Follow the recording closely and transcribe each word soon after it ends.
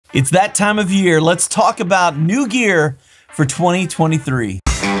It's that time of year. Let's talk about new gear for 2023.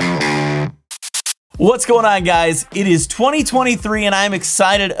 What's going on, guys? It is 2023 and I'm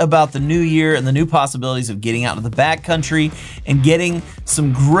excited about the new year and the new possibilities of getting out to the backcountry and getting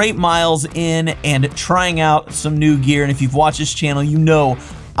some great miles in and trying out some new gear. And if you've watched this channel, you know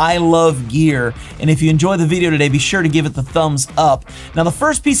I love gear. And if you enjoy the video today, be sure to give it the thumbs up. Now, the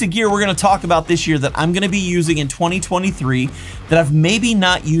first piece of gear we're going to talk about this year that I'm going to be using in 2023 that I've maybe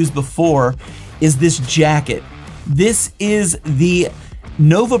not used before is this jacket. This is the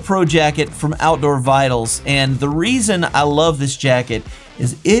Nova Pro jacket from Outdoor Vitals, and the reason I love this jacket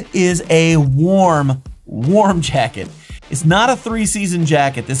is it is a warm jacket. It's not a three-season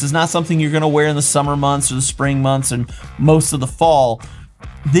jacket. This is not something you're gonna wear in the summer months or the spring months and most of the fall.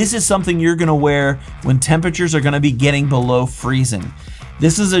 This is something you're gonna wear when temperatures are gonna be getting below freezing.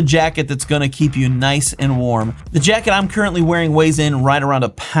 This is a jacket that's gonna keep you nice and warm. The jacket I'm currently wearing weighs in right around a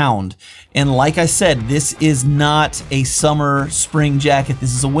pound. And like I said, this is not a summer, spring jacket.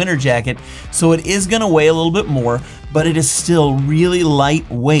 This is a winter jacket. So it is gonna weigh a little bit more, but it is still really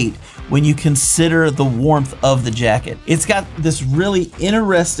lightweight when you consider the warmth of the jacket. It's got this really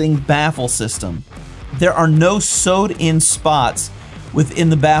interesting baffle system. There are no sewed in spots within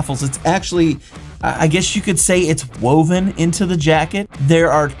the baffles. It's actually, I guess you could say it's woven into the jacket. There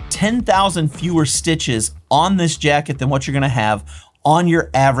are 10,000 fewer stitches on this jacket than what you're gonna have on your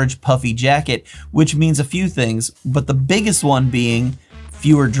average puffy jacket, which means a few things, but the biggest one being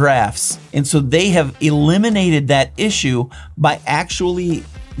fewer drafts. And so they have eliminated that issue by actually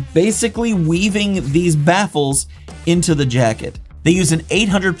basically weaving these baffles into the jacket. They use an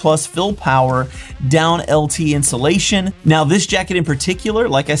 800 plus fill power down LT insulation. Now this jacket in particular,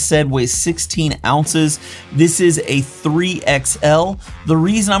 like I said, weighs 16 ounces. This is a 3XL. The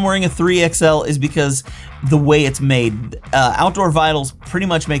reason I'm wearing a 3XL is because the way it's made. Outdoor Vitals pretty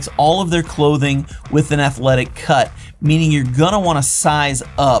much makes all of their clothing with an athletic cut, meaning you're gonna wanna size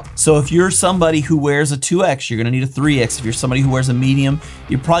up. So if you're somebody who wears a 2X, you're gonna need a 3X. If you're somebody who wears a medium,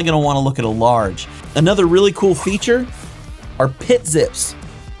 you're probably gonna wanna look at a large. Another really cool feature are pit zips.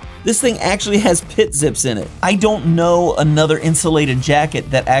 This thing actually has pit zips in it. I don't know another insulated jacket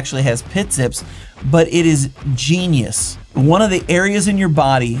that actually has pit zips, but it is genius. One of the areas in your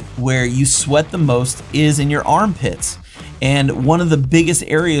body where you sweat the most is in your armpits. And one of the biggest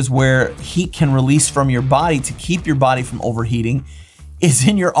areas where heat can release from your body to keep your body from overheating is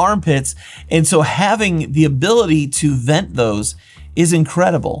in your armpits. And so having the ability to vent those is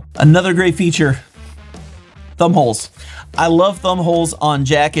incredible. Another great feature, thumb holes. I love thumb holes on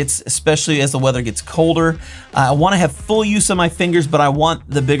jackets, especially as the weather gets colder. I want to have full use of my fingers, but I want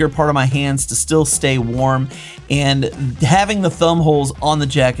the bigger part of my hands to still stay warm, and having the thumb holes on the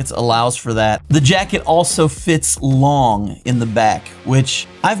jackets allows for that. The jacket also fits long in the back, which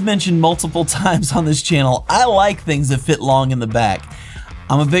I've mentioned multiple times on this channel. I like things that fit long in the back.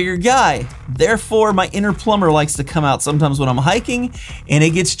 I'm a bigger guy, therefore my inner plumber likes to come out sometimes when I'm hiking and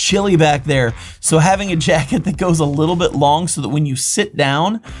it gets chilly back there. So having a jacket that goes a little bit long so that when you sit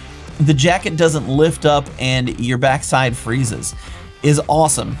down, the jacket doesn't lift up and your backside freezes is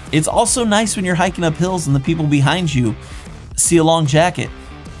awesome. It's also nice when you're hiking up hills and the people behind you see a long jacket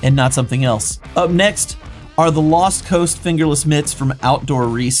and not something else. Up next are the Lost Coast fingerless mitts from Outdoor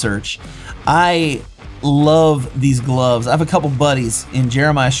Research. I love these gloves. I have a couple buddies in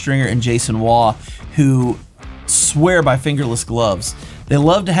Jeremiah Stringer and Jason Waugh who swear by fingerless gloves. They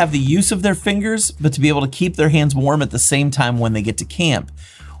love to have the use of their fingers, but to be able to keep their hands warm at the same time when they get to camp.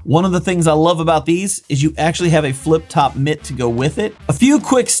 One of the things I love about these is you actually have a flip top mitt to go with it. A few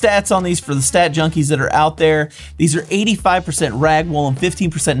quick stats on these for the stat junkies that are out there. These are 85% rag wool and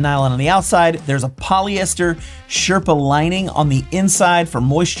 15% nylon on the outside. There's a polyester Sherpa lining on the inside for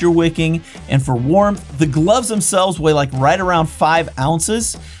moisture wicking and for warmth. The gloves themselves weigh like right around 5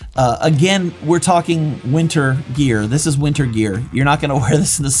 ounces. Again, we're talking winter gear. This is winter gear. You're not gonna wear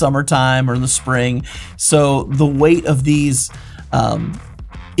this in the summertime or in the spring. So the weight of these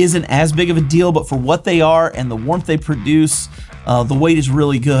isn't as big of a deal, but for what they are and the warmth they produce, the weight is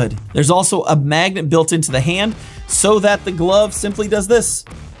really good. There's also a magnet built into the hand so that the glove simply does this.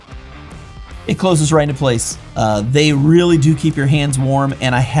 It closes right into place. They really do keep your hands warm,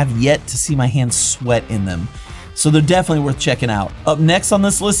 and I have yet to see my hands sweat in them. So they're definitely worth checking out. Up next on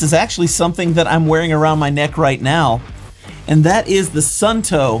this list is actually something that I'm wearing around my neck right now, and that is the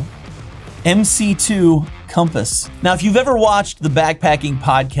Suntow MC2 compass. Now, if you've ever watched the backpacking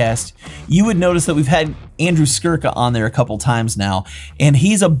podcast, you would notice that we've had Andrew Skirka on there a couple times now, and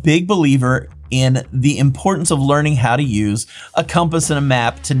he's a big believer in the importance of learning how to use a compass and a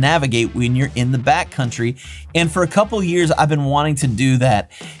map to navigate when you're in the backcountry. And for a couple years, I've been wanting to do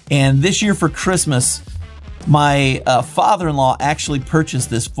that. And this year for Christmas, my father-in-law actually purchased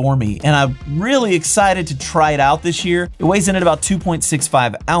this for me, and I'm really excited to try it out this year. It weighs in at about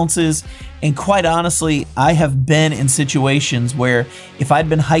 2.65 ounces, and quite honestly, I have been in situations where if I'd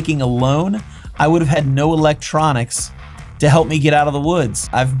been hiking alone, I would have had no electronics to help me get out of the woods.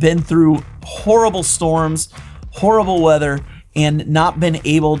 I've been through horrible storms, horrible weather, and not been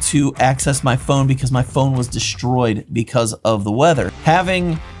able to access my phone because my phone was destroyed because of the weather.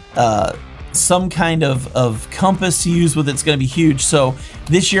 Having some kind of compass to use with it's going to be huge. So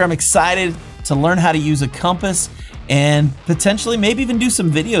this year I'm excited to learn how to use a compass and potentially maybe even do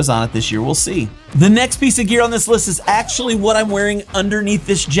some videos on it this year. We'll see. The next piece of gear on this list is actually what I'm wearing underneath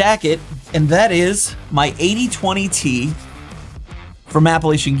this jacket, and that is my 8020 T from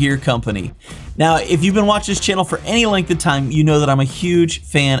Appalachian Gear Company. Now, if you've been watching this channel for any length of time, you know that I'm a huge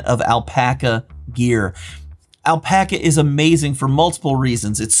fan of alpaca gear. Alpaca is amazing for multiple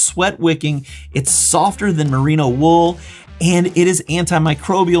reasons. It's sweat wicking, it's softer than merino wool, and it is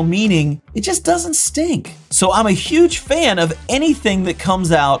antimicrobial, meaning it just doesn't stink. So I'm a huge fan of anything that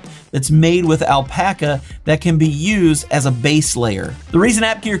comes out that's made with alpaca that can be used as a base layer. The reason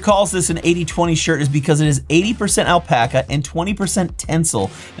App Gear calls this an 80-20 shirt is because it is 80% alpaca and 20% tencel.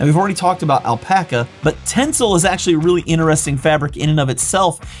 Now, we've already talked about alpaca, but tencel is actually a really interesting fabric in and of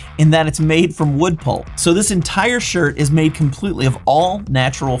itself in that it's made from wood pulp. So this entire shirt is made completely of all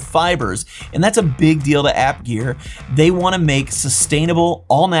natural fibers, and that's a big deal to App Gear. They want to make sustainable,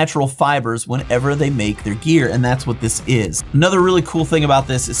 all natural fibers whenever they make their gear, and that's what this is. Another really cool thing about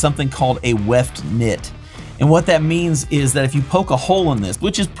this is something called a weft knit. And what that means is that if you poke a hole in this,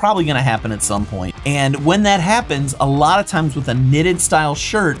 which is probably gonna happen at some point, and when that happens, a lot of times with a knitted style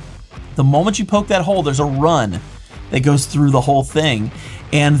shirt, the moment you poke that hole, there's a run that goes through the whole thing.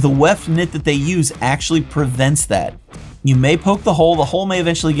 And the weft knit that they use actually prevents that. You may poke the hole may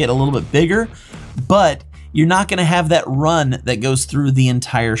eventually get a little bit bigger, but you're not gonna have that run that goes through the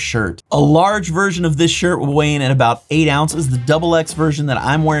entire shirt. A large version of this shirt will weigh in at about 8 ounces. The XX version that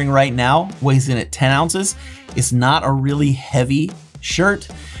I'm wearing right now weighs in at 10 ounces. It's not a really heavy shirt,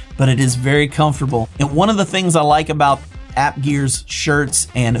 but it is very comfortable. And one of the things I like about App Gear's shirts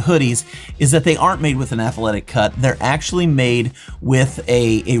and hoodies is that they aren't made with an athletic cut. They're actually made with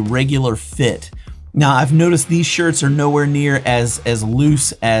a regular fit. Now, I've noticed these shirts are nowhere near as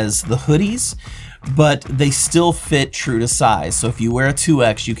loose as the hoodies, but they still fit true to size. So if you wear a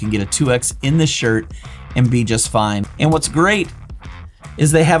 2X, you can get a 2X in the shirt and be just fine. And what's great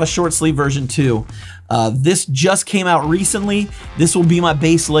is they have a short sleeve version too. This just came out recently. This will be my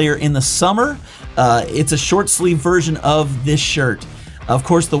base layer in the summer. It's a short sleeve version of this shirt. Of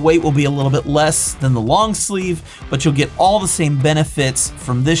course, the weight will be a little bit less than the long sleeve, but you'll get all the same benefits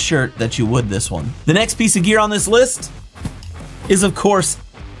from this shirt that you would this one. The next piece of gear on this list is, of course,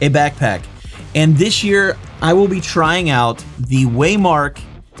 a backpack. And this year, I will be trying out the Waymark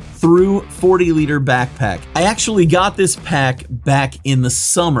through 40-liter backpack. I actually got this pack back in the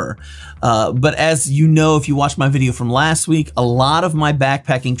summer, but as you know, if you watched my video from last week, a lot of my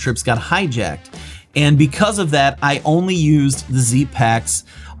backpacking trips got hijacked. And because of that, I only used the Z-Packs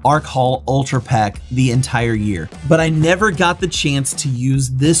Arc Haul Ultra Pack the entire year. But I never got the chance to use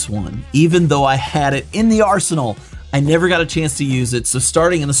this one, even though I had it in the arsenal. I never got a chance to use it, so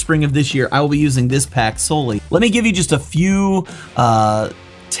starting in the spring of this year, I will be using this pack solely. Let me give you just a few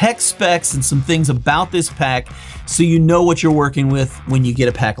tech specs and some things about this pack so you know what you're working with when you get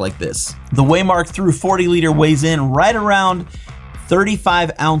a pack like this. The Waymark through 40-liter weighs in right around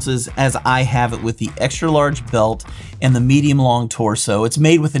 35 ounces as I have it with the extra large belt and the medium long torso. It's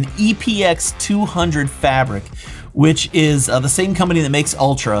made with an EPX 200 fabric, which is the same company that makes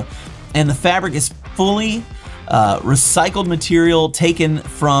Ultra, and the fabric is fully recycled material taken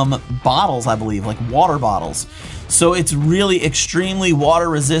from bottles, I believe, like water bottles. So it's really extremely water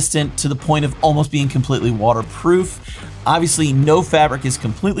resistant to the point of almost being completely waterproof. Obviously, no fabric is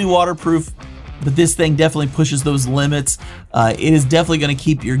completely waterproof, but this thing definitely pushes those limits. It is definitely going to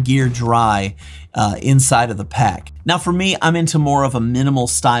keep your gear dry inside of the pack. Now for me, I'm into more of a minimal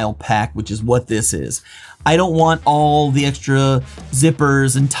style pack, which is what this is. I don't want all the extra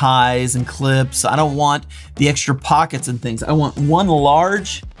zippers and ties and clips. I don't want the extra pockets and things. I want one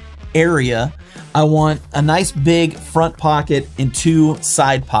large area. I want a nice big front pocket and 2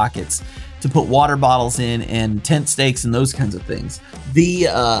 side pockets to put water bottles in and tent stakes and those kinds of things.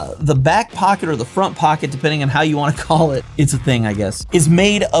 The back pocket or the front pocket, depending on how you want to call it, it's a thing, I guess, is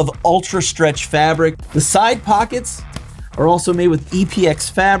made of ultra stretch fabric. The side pockets, are also made with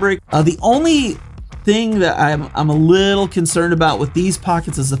EPX fabric. The only thing that I'm a little concerned about with these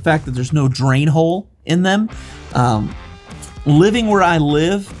pockets is the fact that there's no drain hole in them. Living where I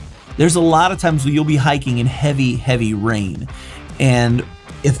live, there's a lot of times where you'll be hiking in heavy, heavy rain. And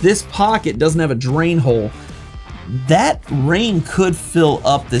if this pocket doesn't have a drain hole, that rain could fill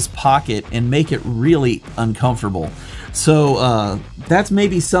up this pocket and make it really uncomfortable. So that's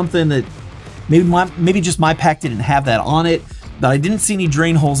maybe something that maybe just my pack didn't have that on it, but I didn't see any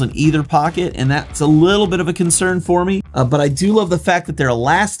drain holes in either pocket, and that's a little bit of a concern for me. But I do love the fact that they're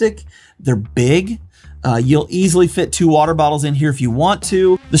elastic, they're big. You'll easily fit 2 water bottles in here if you want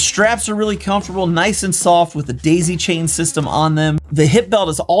to. The straps are really comfortable, nice and soft with the daisy chain system on them. The hip belt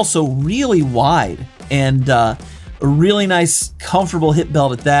is also really wide and a really nice, comfortable hip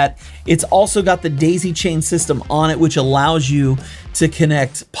belt at that. It's also got the daisy chain system on it, which allows you to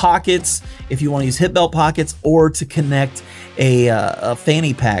connect pockets if you want to use hip belt pockets, or to connect a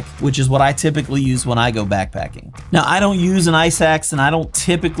fanny pack, which is what I typically use when I go backpacking. Now, I don't use an ice axe, and I don't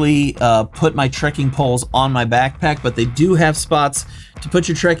typically put my trekking poles on my backpack, but they do have spots to put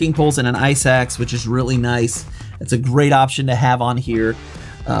your trekking poles and an ice axe, which is really nice. It's a great option to have on here.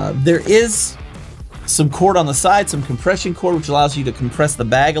 There is some cord on the side, some compression cord, which allows you to compress the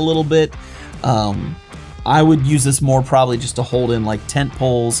bag a little bit. I would use this more probably just to hold in like tent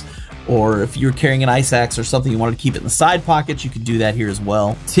poles, or if you're carrying an ice axe or something, you wanted to keep it in the side pockets, you could do that here as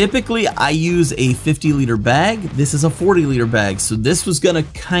well. Typically, I use a 50-liter bag. This is a 40-liter bag, so this was gonna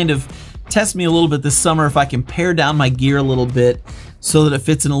kind of test me a little bit this summer if I can pare down my gear a little bit so that it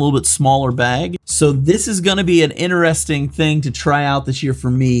fits in a little bit smaller bag. So this is gonna be an interesting thing to try out this year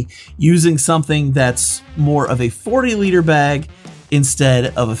for me, using something that's more of a 40-liter bag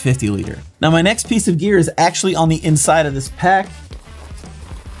instead of a 50-liter. Now, my next piece of gear is actually on the inside of this pack.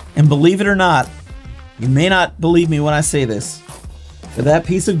 And believe it or not, you may not believe me when I say this, but that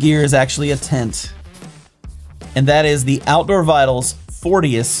piece of gear is actually a tent. And that is the Outdoor Vitals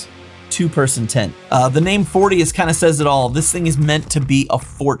Fortius 2-person tent. The name Fortius kind of says it all. This thing is meant to be a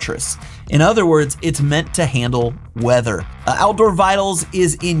fortress. In other words, it's meant to handle weather. Outdoor Vitals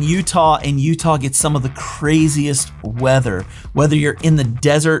is in Utah, and Utah gets some of the craziest weather. Whether you're in the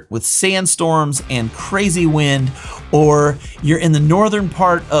desert with sandstorms and crazy wind, or you're in the northern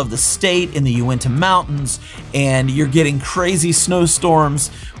part of the state in the Uinta Mountains, and you're getting crazy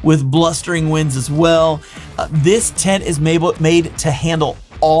snowstorms with blustering winds as well. This tent is made to handle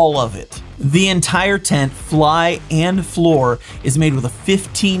all of it. The entire tent, fly and floor, is made with a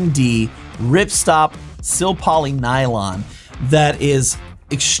 15D ripstop Sil-Poly nylon that is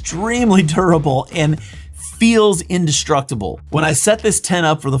extremely durable and feels indestructible. When I set this tent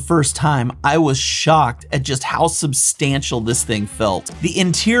up for the first time, I was shocked at just how substantial this thing felt. The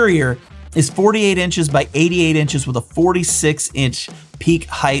interior is 48 inches by 88 inches with a 46-inch peak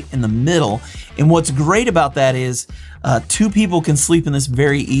height in the middle. And what's great about that is 2 people can sleep in this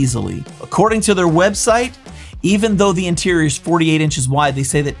very easily. According to their website, even though the interior is 48 inches wide, they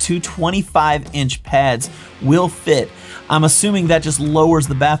say that 2 25-inch pads will fit. I'm assuming that just lowers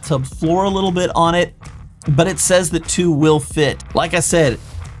the bathtub floor a little bit on it, but it says that 2 will fit. Like I said,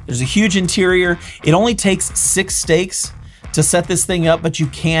 there's a huge interior. It only takes 6 stakes to set this thing up, but you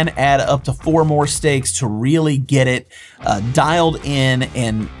can add up to 4 more stakes to really get it dialed in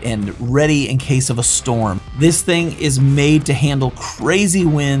and ready in case of a storm. This thing is made to handle crazy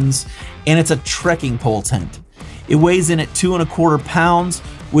winds, and it's a trekking pole tent. It weighs in at 2¼ pounds,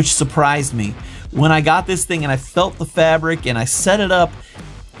 which surprised me. When I got this thing and I felt the fabric and I set it up,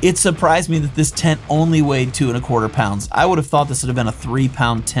 it surprised me that this tent only weighed 2¼ pounds. I would have thought this would have been a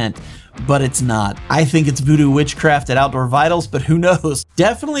 3-pound tent, but it's not. I think it's voodoo witchcraft at Outdoor Vitals, but who knows?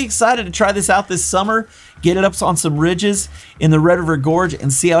 Definitely excited to try this out this summer, get it up on some ridges in the Red River Gorge,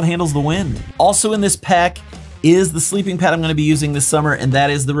 and see how it handles the wind. Also in this pack is the sleeping pad I'm going to be using this summer, and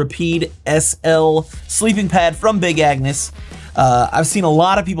that is the Rapide SL sleeping pad from Big Agnes. I've seen a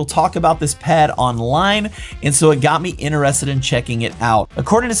lot of people talk about this pad online, and so it got me interested in checking it out.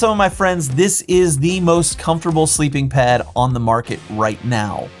 According to some of my friends, this is the most comfortable sleeping pad on the market right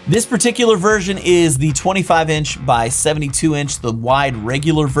now. This particular version is the 25-inch by 72-inch, the wide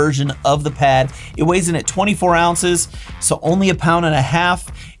regular version of the pad. It weighs in at 24 ounces, so only 1.5 pounds.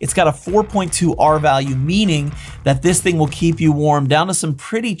 It's got a 4.2 R value, meaning that this thing will keep you warm down to some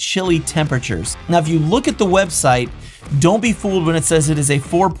pretty chilly temperatures. Now, if you look at the website, don't be fooled when it says it is a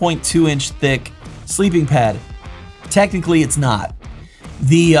 4.2-inch thick sleeping pad. Technically, it's not.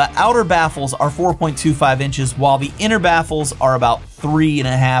 The outer baffles are 4.25 inches, while the inner baffles are about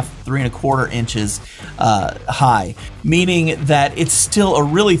 3.25 inches high, meaning that it's still a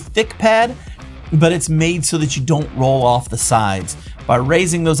really thick pad, but it's made so that you don't roll off the sides. By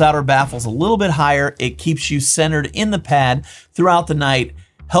raising those outer baffles a little bit higher, it keeps you centered in the pad throughout the night,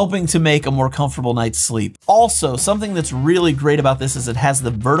 helping to make a more comfortable night's sleep. Also, something that's really great about this is it has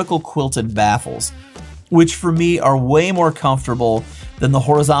the vertical quilted baffles, which for me are way more comfortable than the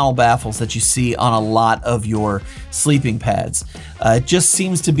horizontal baffles that you see on a lot of your sleeping pads. It just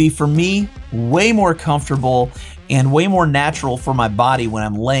seems to be, for me, way more comfortable and way more natural for my body when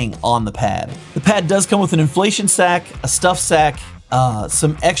I'm laying on the pad. The pad does come with an inflation sack, a stuff sack,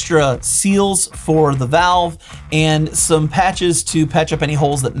 some extra seals for the valve, and some patches to patch up any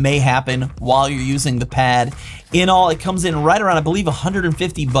holes that may happen while you're using the pad. In all, it comes in right around, I believe,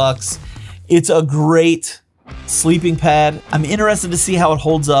 150 bucks. It's a great sleeping pad. I'm interested to see how it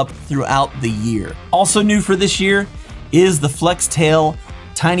holds up throughout the year. Also new for this year is the FlexTail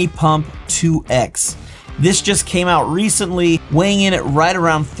Tiny Pump 2X. This just came out recently, weighing in at right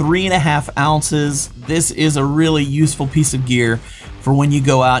around 3.5 ounces. This is a really useful piece of gear for when you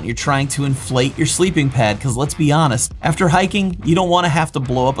go out and you're trying to inflate your sleeping pad, because let's be honest, after hiking, you don't want to have to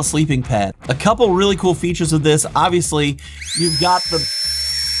blow up a sleeping pad. A couple really cool features of this, obviously, you've got the...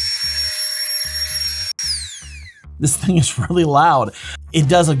 This thing is really loud. It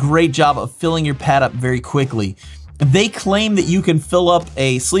does a great job of filling your pad up very quickly. They claim that you can fill up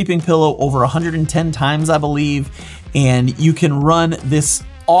a sleeping pillow over 110 times, I believe, and you can run this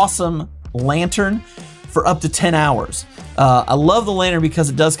awesome lantern for up to 10 hours. I love the lantern because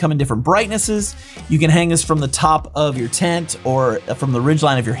it does come in different brightnesses. You can hang this from the top of your tent or from the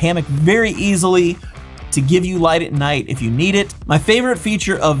ridgeline of your hammock very easily to give you light at night if you need it. My favorite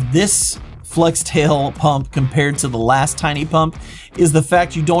feature of this FlexTail pump compared to the last Tiny Pump is the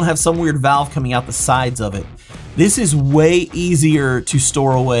fact you don't have some weird valve coming out the sides of it. This is way easier to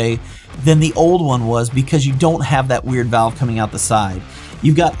store away than the old one was because you don't have that weird valve coming out the side.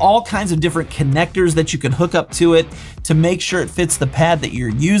 You've got all kinds of different connectors that you can hook up to it to make sure it fits the pad that you're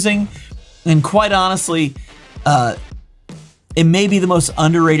using. And quite honestly, it may be the most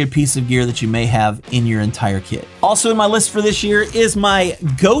underrated piece of gear that you may have in your entire kit. Also in my list for this year is my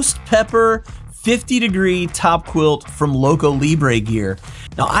Ghost Pepper 50-degree top quilt from Loco Libre gear.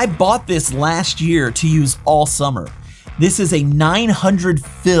 Now, I bought this last year to use all summer. This is a 900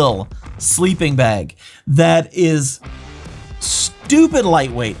 fill sleeping bag that is stupid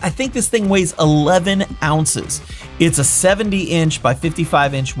lightweight. I think this thing weighs 11 ounces. It's a 70-inch by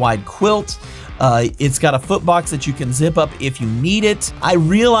 55-inch wide quilt. It's got a foot box that you can zip up if you need it. I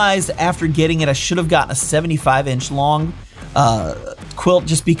realized after getting it, I should have gotten a 75-inch long quilt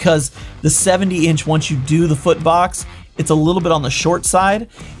just because the 70-inch, once you do the foot box, it's a little bit on the short side.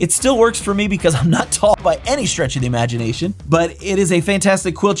 It still works for me because I'm not tall by any stretch of the imagination, but it is a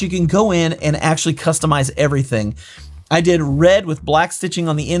fantastic quilt. You can go in and actually customize everything. I did red with black stitching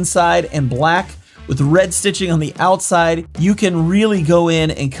on the inside and black with red stitching on the outside. You can really go in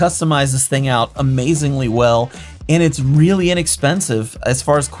and customize this thing out amazingly well, and it's really inexpensive as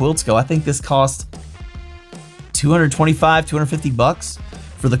far as quilts go. I think this cost $225, $250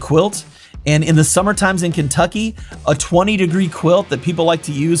 for the quilt. And in the summer times in Kentucky, a 20-degree quilt that people like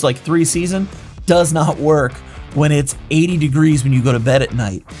to use like 3-season does not work when it's 80 degrees when you go to bed at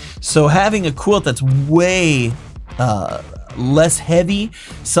night. So having a quilt that's way less heavy,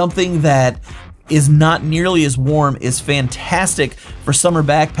 something that is not nearly as warm, is fantastic for summer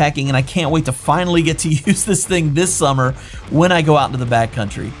backpacking, and I can't wait to finally get to use this thing this summer when I go out into the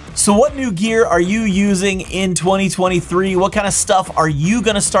backcountry. So what new gear are you using in 2023? What kind of stuff are you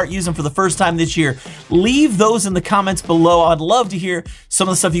gonna start using for the first time this year? Leave those in the comments below. I'd love to hear some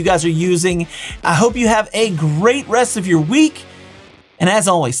of the stuff you guys are using. I hope you have a great rest of your week. And as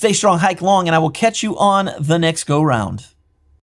always, stay strong, hike long, and I will catch you on the next go round.